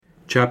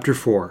Chapter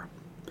 4.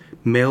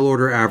 Mail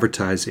Order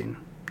Advertising.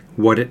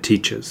 What it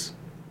teaches.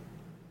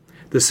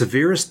 The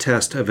severest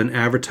test of an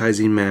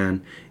advertising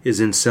man is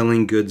in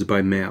selling goods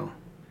by mail.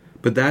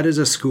 But that is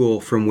a school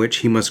from which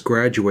he must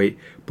graduate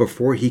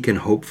before he can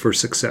hope for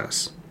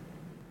success.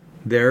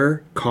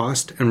 There,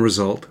 cost and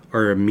result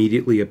are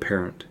immediately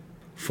apparent.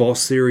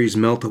 False theories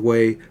melt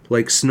away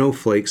like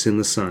snowflakes in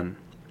the sun.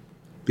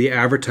 The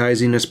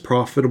advertising is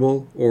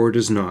profitable or it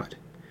is not,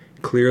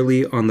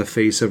 clearly on the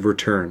face of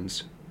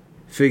returns.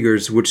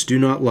 Figures which do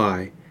not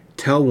lie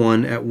tell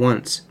one at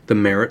once the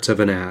merits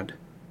of an ad.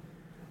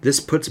 This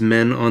puts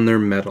men on their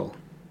mettle.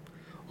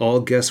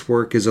 All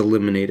guesswork is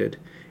eliminated.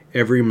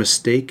 Every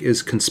mistake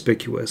is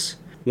conspicuous.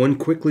 One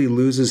quickly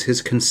loses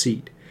his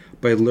conceit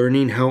by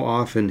learning how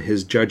often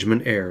his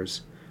judgment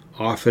errs,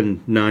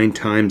 often 9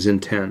 times in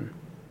 10.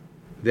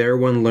 There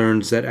one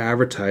learns that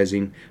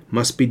advertising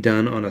must be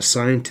done on a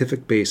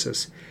scientific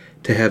basis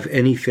to have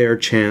any fair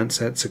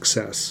chance at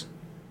success.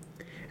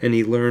 And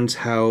he learns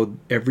how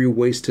every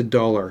wasted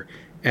dollar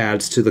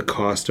adds to the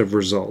cost of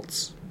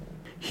results.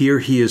 Here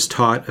he is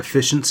taught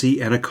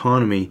efficiency and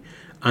economy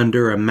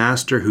under a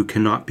master who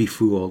cannot be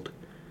fooled.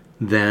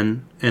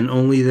 Then, and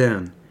only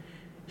then,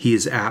 he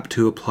is apt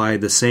to apply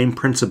the same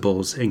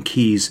principles and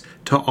keys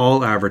to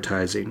all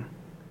advertising.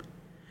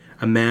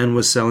 A man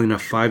was selling a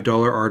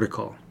 $5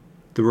 article.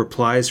 The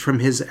replies from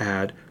his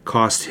ad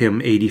cost him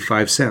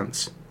 85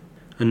 cents.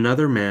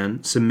 Another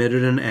man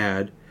submitted an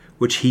ad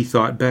which he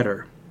thought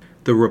better.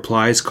 The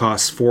replies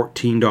cost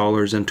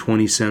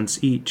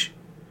 $14.20 each.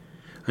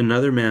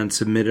 Another man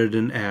submitted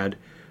an ad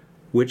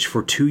which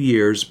for 2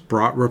 years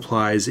brought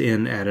replies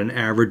in at an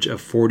average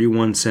of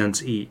 41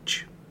 cents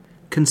each.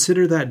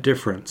 Consider that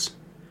difference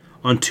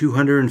on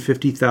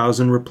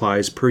 250,000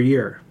 replies per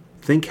year.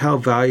 Think how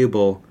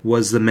valuable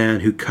was the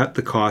man who cut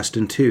the cost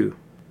in two.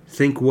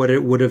 Think what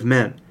it would have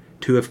meant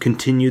to have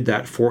continued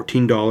that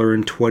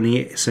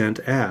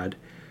 $14.20 ad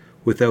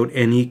without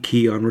any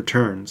key on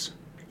returns.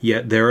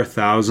 Yet there are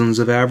thousands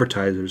of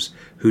advertisers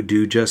who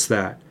do just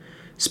that,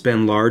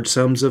 spend large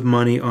sums of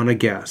money on a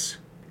guess,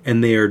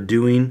 and they are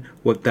doing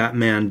what that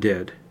man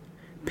did,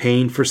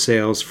 paying for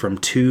sales from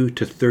 2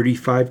 to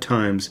 35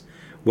 times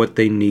what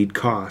they need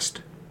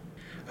cost.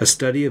 A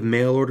study of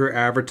mail-order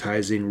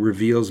advertising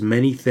reveals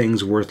many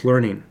things worth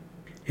learning.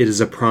 It is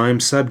a prime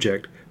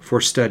subject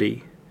for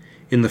study.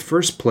 In the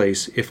first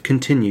place, if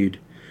continued,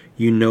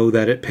 you know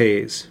that it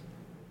pays.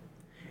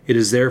 It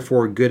is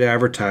therefore good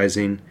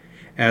advertising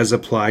as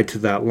applied to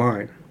that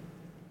line.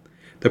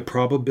 The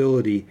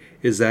probability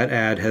is that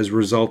ad has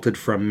resulted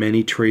from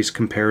many trace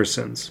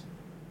comparisons.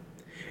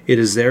 It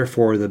is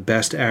therefore the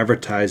best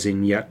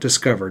advertising yet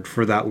discovered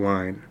for that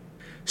line.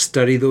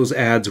 Study those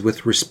ads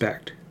with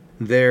respect.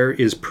 There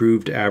is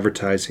proved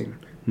advertising,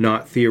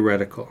 not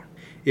theoretical.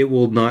 It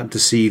will not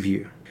deceive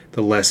you.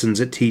 The lessons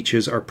it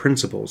teaches are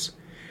principles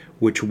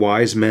which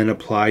wise men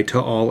apply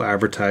to all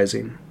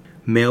advertising.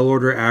 Mail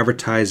order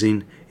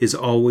advertising is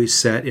always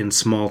set in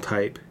small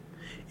type.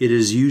 It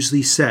is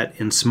usually set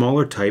in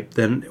smaller type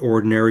than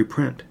ordinary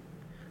print.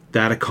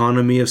 That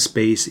economy of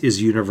space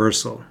is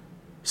universal,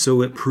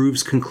 so it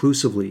proves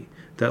conclusively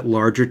that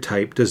larger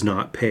type does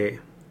not pay.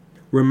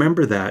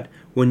 Remember that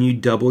when you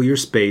double your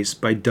space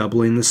by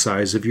doubling the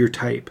size of your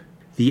type,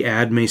 the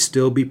ad may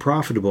still be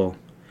profitable,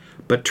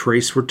 but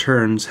trace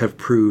returns have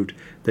proved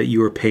that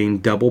you are paying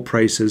double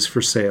prices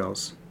for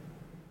sales.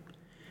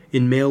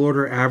 In mail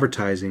order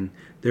advertising,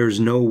 there is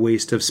no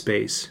waste of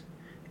space.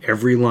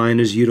 Every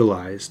line is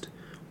utilized.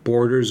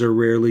 Borders are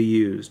rarely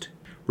used.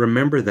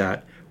 Remember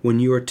that when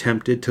you are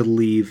tempted to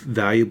leave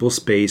valuable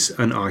space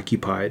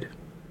unoccupied.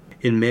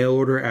 In mail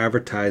order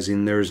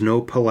advertising, there is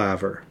no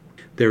palaver.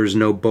 There is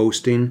no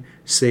boasting,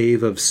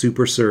 save of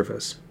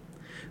superservice.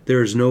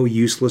 There is no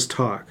useless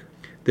talk.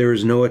 There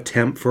is no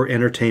attempt for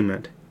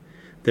entertainment.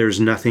 There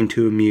is nothing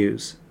to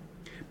amuse.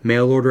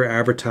 Mail order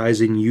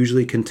advertising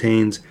usually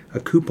contains a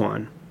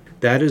coupon.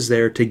 That is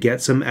there to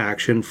get some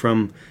action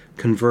from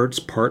converts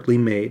partly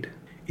made.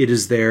 It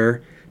is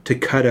there to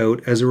cut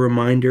out as a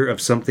reminder of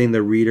something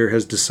the reader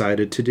has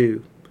decided to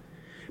do.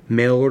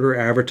 Mail order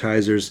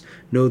advertisers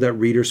know that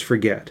readers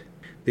forget.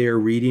 They are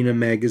reading a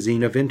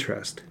magazine of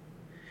interest.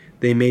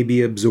 They may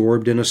be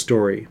absorbed in a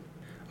story.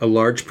 A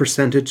large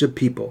percentage of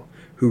people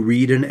who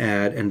read an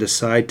ad and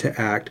decide to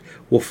act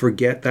will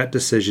forget that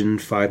decision in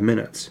 5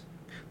 minutes.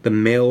 The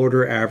mail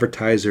order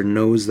advertiser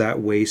knows that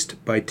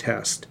waste by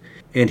test,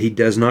 and he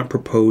does not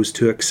propose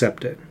to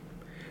accept it.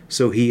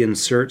 So he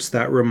inserts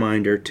that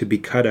reminder to be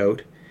cut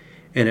out,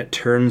 and it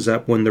turns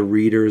up when the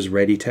reader is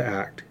ready to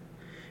act.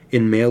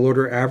 In mail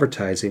order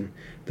advertising,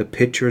 the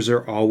pictures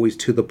are always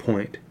to the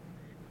point.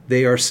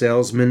 They are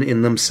salesmen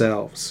in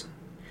themselves.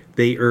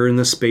 They earn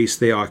the space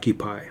they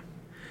occupy.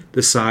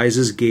 The size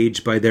is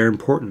gauged by their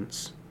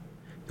importance.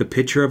 The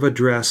picture of a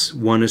dress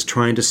one is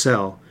trying to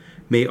sell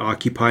may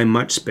occupy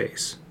much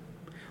space.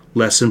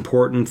 Less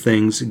important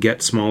things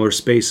get smaller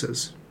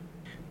spaces.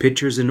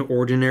 Pictures in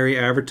ordinary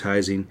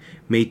advertising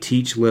may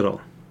teach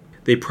little.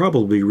 They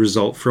probably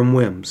result from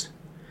whims.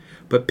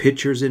 But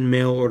pictures in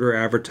mail order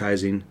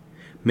advertising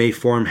may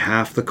form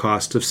half the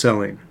cost of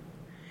selling,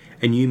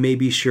 and you may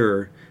be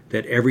sure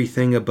that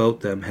everything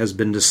about them has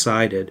been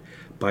decided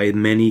by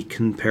many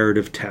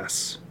comparative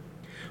tests.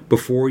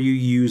 Before you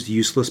use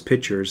useless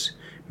pictures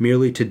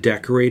merely to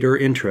decorate or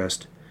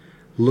interest,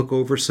 look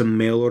over some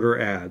mail-order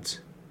ads.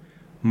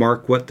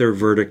 Mark what their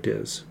verdict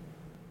is.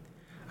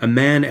 A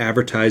man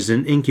advertised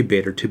an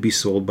incubator to be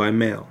sold by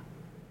mail.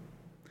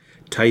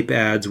 Type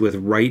ads with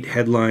right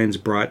headlines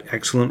brought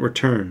excellent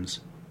returns.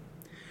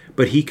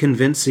 But he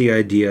convinced the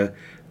idea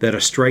that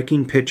a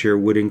striking picture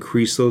would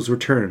increase those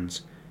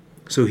returns,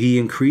 so he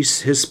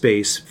increased his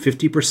space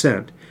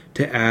 50%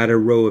 to add a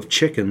row of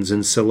chickens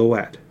in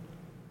silhouette.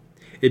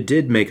 It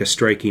did make a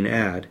striking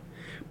ad,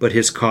 but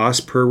his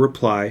cost per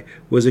reply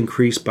was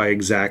increased by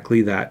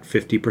exactly that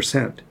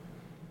 50%.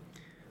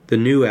 The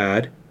new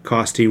ad,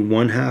 costing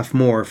 1/2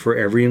 more for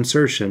every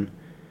insertion,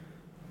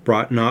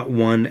 brought not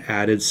one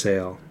added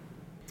sale.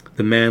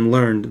 The man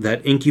learned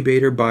that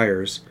incubator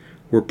buyers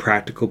were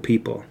practical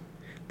people.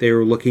 They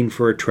were looking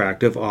for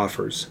attractive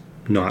offers,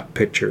 not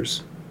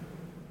pictures.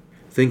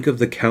 Think of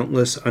the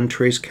countless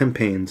untraced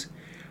campaigns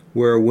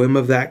where a whim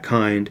of that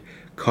kind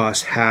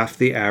costs half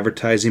the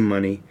advertising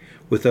money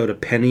without a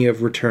penny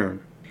of return,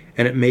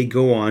 and it may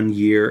go on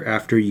year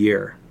after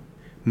year.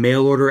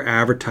 Mail-order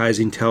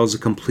advertising tells a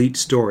complete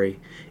story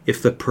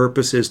if the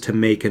purpose is to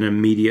make an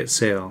immediate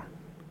sale.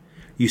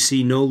 You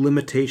see no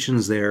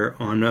limitations there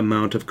on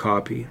amount of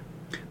copy.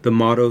 The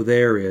motto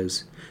there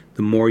is,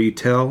 the more you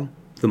tell,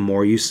 the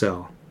more you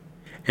sell.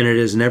 And it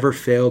has never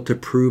failed to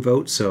prove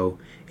out so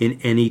in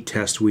any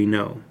test we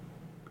know.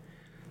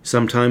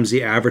 Sometimes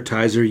the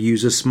advertiser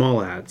uses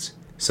small ads,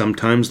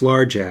 sometimes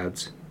large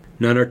ads.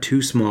 None are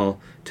too small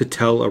to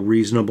tell a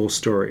reasonable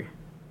story.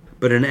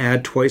 But an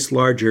ad twice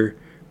larger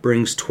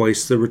brings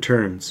twice the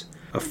returns.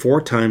 A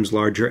 4 times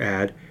larger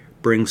ad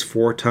brings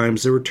 4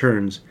 times the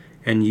returns,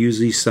 and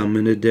usually some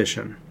in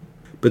addition.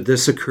 But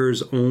this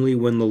occurs only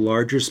when the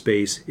larger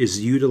space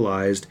is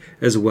utilized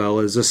as well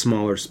as a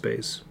smaller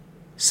space.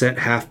 Set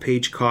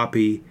half-page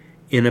copy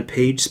in a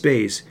page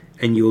space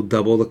and you'll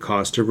double the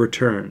cost of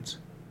returns.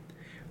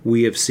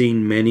 We have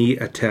seen many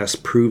a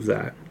test prove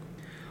that.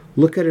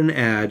 Look at an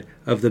ad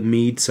of the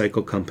Mead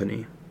Cycle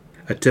Company,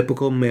 a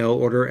typical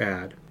mail-order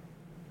ad.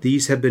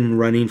 These have been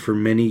running for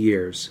many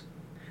years.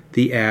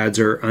 The ads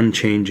are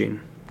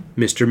unchanging.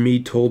 Mr.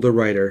 Mead told the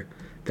writer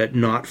that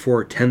not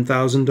for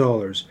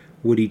 $10,000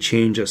 would he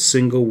change a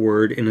single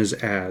word in his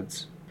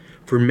ads.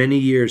 For many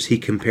years he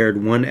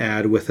compared one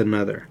ad with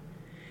another,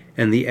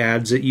 and the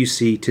ads that you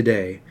see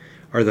today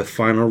are the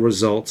final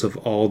results of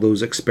all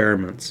those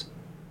experiments.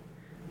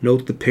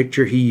 Note the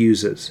picture he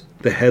uses,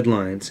 the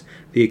headlines,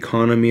 the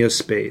economy of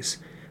space,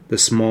 the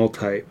small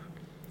type.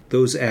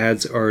 Those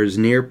ads are as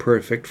near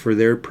perfect for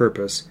their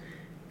purpose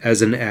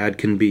as an ad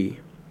can be.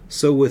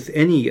 So with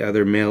any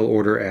other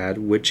mail-order ad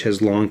which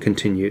has long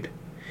continued,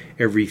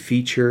 every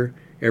feature,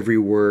 every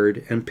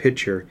word, and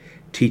picture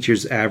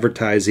teaches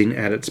advertising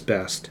at its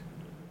best.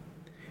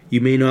 You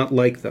may not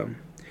like them.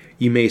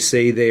 You may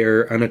say they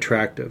are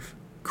unattractive,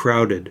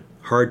 crowded,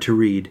 hard to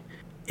read,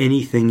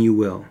 anything you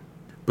will.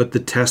 But the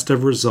test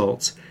of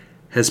results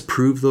has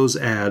proved those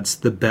ads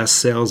the best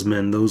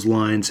salesmen those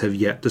lines have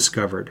yet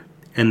discovered,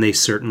 and they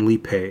certainly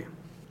pay.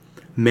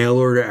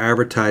 Mail-order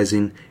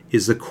advertising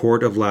is the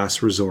court of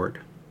last resort.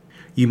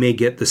 You may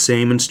get the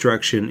same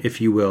instruction,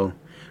 if you will,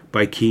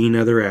 by keying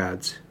other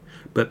ads,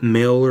 but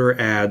mail-order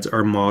ads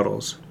are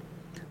models.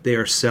 They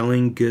are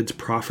selling goods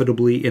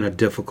profitably in a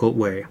difficult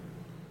way.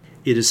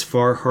 It is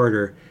far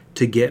harder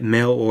to get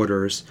mail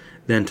orders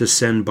than to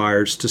send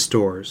buyers to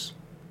stores.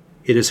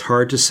 It is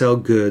hard to sell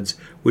goods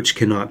which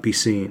cannot be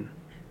seen.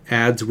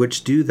 Ads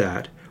which do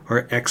that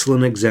are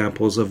excellent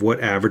examples of what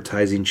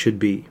advertising should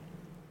be.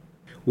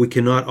 We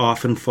cannot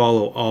often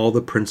follow all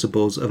the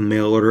principles of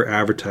mail-order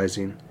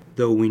advertising,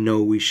 though we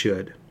know we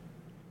should.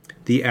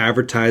 The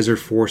advertiser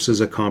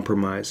forces a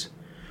compromise.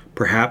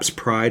 Perhaps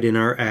pride in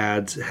our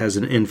ads has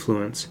an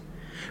influence,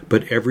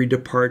 but every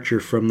departure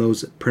from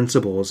those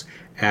principles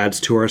adds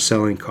to our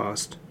selling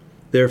cost.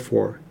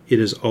 Therefore, it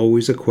is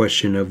always a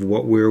question of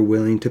what we are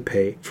willing to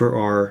pay for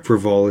our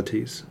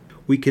frivolities.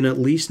 We can at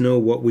least know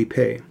what we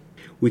pay.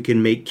 We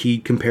can make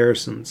keyed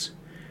comparisons,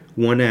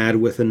 one ad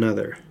with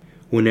another.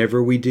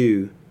 Whenever we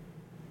do,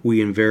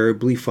 we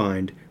invariably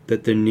find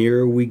that the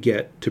nearer we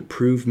get to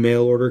prove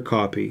mail-order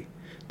copy,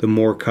 the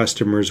more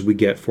customers we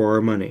get for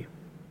our money.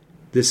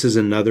 This is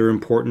another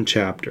important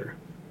chapter.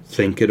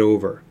 Think it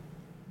over.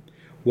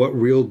 What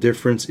real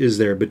difference is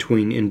there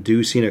between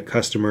inducing a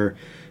customer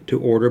to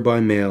order by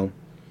mail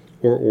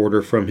or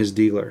order from his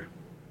dealer?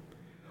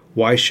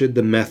 Why should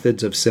the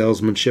methods of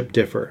salesmanship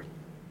differ?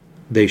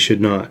 They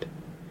should not.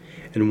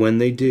 And when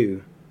they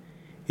do,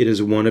 it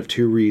is one of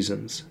two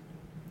reasons.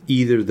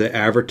 Either the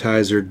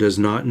advertiser does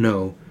not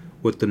know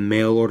what the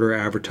mail-order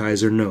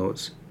advertiser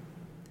knows.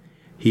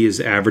 He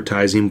is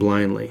advertising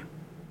blindly.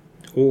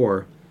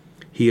 Or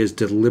he is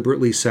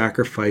deliberately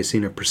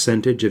sacrificing a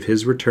percentage of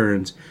his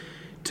returns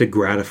to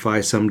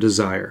gratify some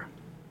desire.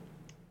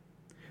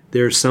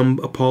 There is some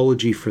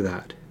apology for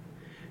that.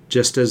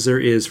 just as there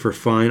is for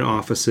fine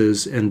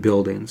offices and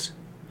buildings.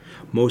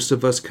 Most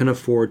of us can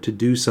afford to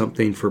do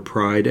something for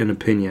pride and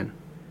opinion.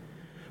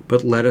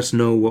 But let us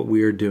know what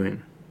we are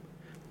doing.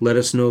 Let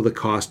us know the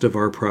cost of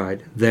our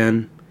pride.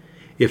 Then,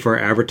 if our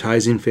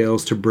advertising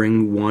fails to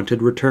bring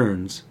wanted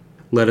returns,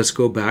 let us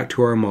go back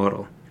to our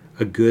model,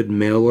 a good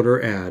mail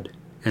order ad,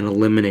 and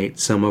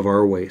eliminate some of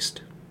our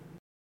waste.